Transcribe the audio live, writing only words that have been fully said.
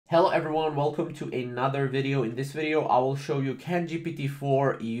Hello everyone, welcome to another video. In this video, I will show you can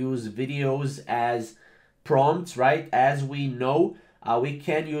GPT-4 use videos as prompts, right? As we know, we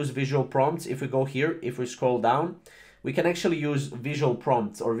can use visual prompts. If we go here, if we scroll down, we can actually use visual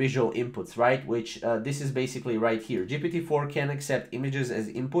prompts or visual inputs, right? Which this is basically right here. GPT-4 can accept images as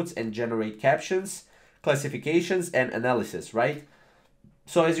inputs and generate captions, classifications, and analysis, right?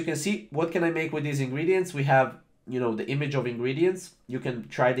 So as you can see, what can I make with these ingredients? We have the image of ingredients. You can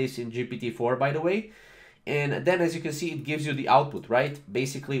try this in GPT-4, by the way. And then as you can see, it gives you the output, right?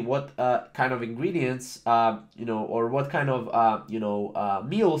 Basically what kind of ingredients, or what kind of,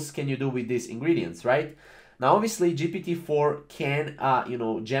 meals can you do with these ingredients, right? Now, obviously, GPT-4 can,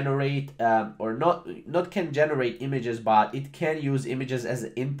 generate, or not can generate images, but it can use images as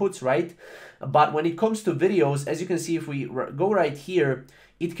inputs, right? But when it comes to videos, as you can see, if we go right here,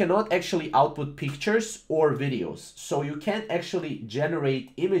 it cannot actually output pictures or videos. So you can't actually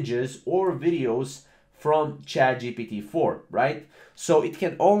generate images or videos from ChatGPT-4, right? So it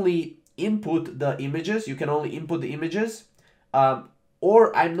can only input the images. You can only input the images.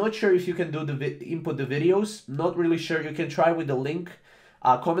 Or I'm not sure if you can do the input the videos. Not really sure. You can try with the link.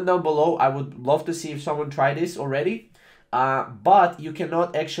 Comment down below. I would love to see if someone tried this already. But you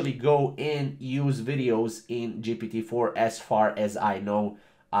cannot actually go and use videos in GPT-4 as far as I know.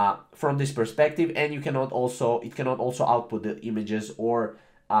 From this perspective, and it cannot also output the images or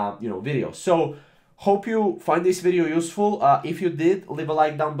videos. So hope you find this video useful. If you did, leave a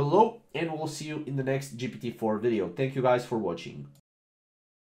like down below, and we'll see you in the next GPT-4 video. Thank you guys for watching.